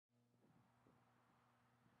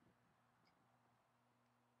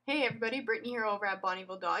Hey everybody, Brittany here over at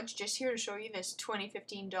Bonnyville Dodge. Just here to show you this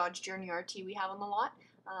 2015 Dodge Journey RT we have on the lot.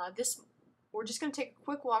 We're just going to take a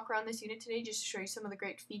quick walk around this unit today just to show you some of the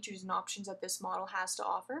great features and options that this model has to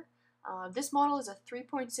offer. This model is a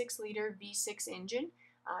 3.6 liter V6 engine.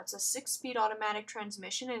 It's a 6-speed automatic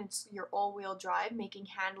transmission and it's your all-wheel drive, making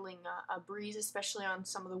handling a breeze, especially on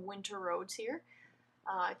some of the winter roads here.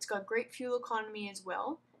 It's got great fuel economy as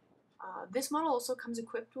well. This model also comes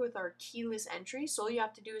equipped with our keyless entry, so all you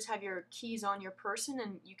have to do is have your keys on your person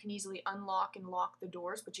and you can easily unlock and lock the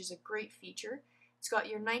doors, which is a great feature. It's got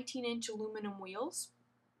your 19-inch aluminum wheels,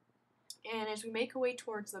 and as we make our way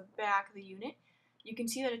towards the back of the unit, you can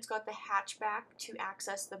see that it's got the hatchback to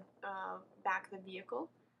access the back of the vehicle.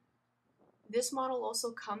 This model also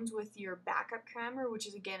comes with your backup camera, which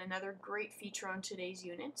is again another great feature on today's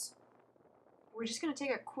units. We're just going to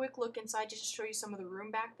take a quick look inside just to show you some of the room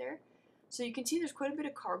back there. So you can see there's quite a bit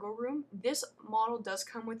of cargo room. This model does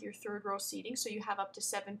come with your third row seating, so you have up to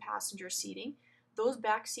 7 passenger seating. Those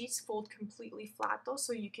back seats fold completely flat though,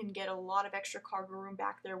 so you can get a lot of extra cargo room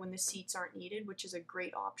back there when the seats aren't needed, which is a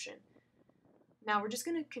great option. Now we're just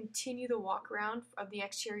going to continue the walk around of the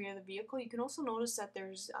exterior of the vehicle. You can also notice that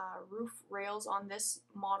there's roof rails on this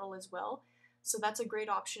model as well. So that's a great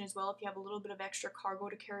option as well. If you have a little bit of extra cargo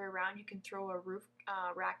to carry around, you can throw a roof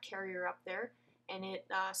rack carrier up there and it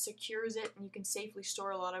secures it, and you can safely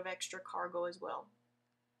store a lot of extra cargo as well.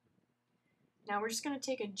 Now we're just going to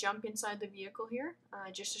take a jump inside the vehicle here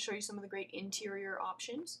just to show you some of the great interior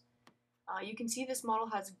options. You can see this model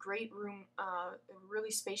has great room, a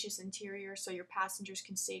really spacious interior, so your passengers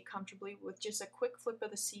can stay comfortably. With just a quick flip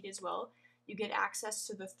of the seat as well, you get access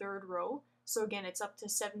to the third row. So again, it's up to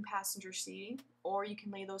 7 passenger seating, or you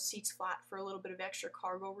can lay those seats flat for a little bit of extra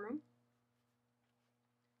cargo room.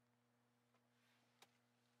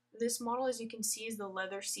 This model, as you can see, is the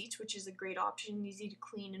leather seats, which is a great option, easy to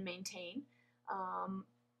clean and maintain.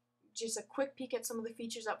 Just a quick peek at some of the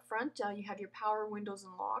features up front. You have your power windows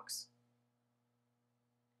and locks.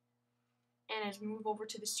 And as we move over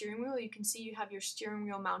to the steering wheel, you can see you have your steering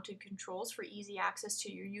wheel mounted controls for easy access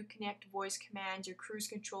to your Uconnect voice commands, your cruise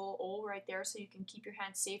control, all right there, so you can keep your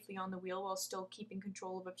hands safely on the wheel while still keeping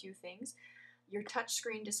control of a few things. Your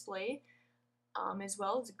touchscreen display as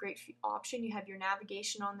well is a great option. You have your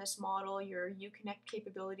navigation on this model, your Uconnect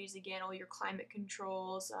capabilities, again, all your climate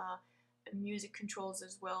controls, music controls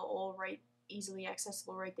as well, all right, easily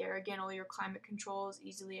accessible right there. Again, all your climate controls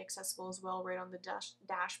easily accessible as well right on the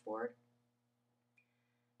dashboard.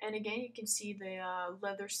 And again, you can see the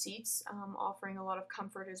leather seats offering a lot of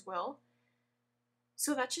comfort as well.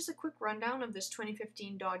 So that's just a quick rundown of this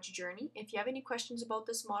 2015 Dodge Journey. If you have any questions about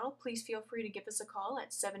this model, please feel free to give us a call at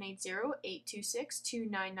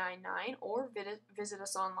 780-826-2999 or visit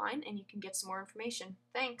us online and you can get some more information.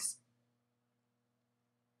 Thanks!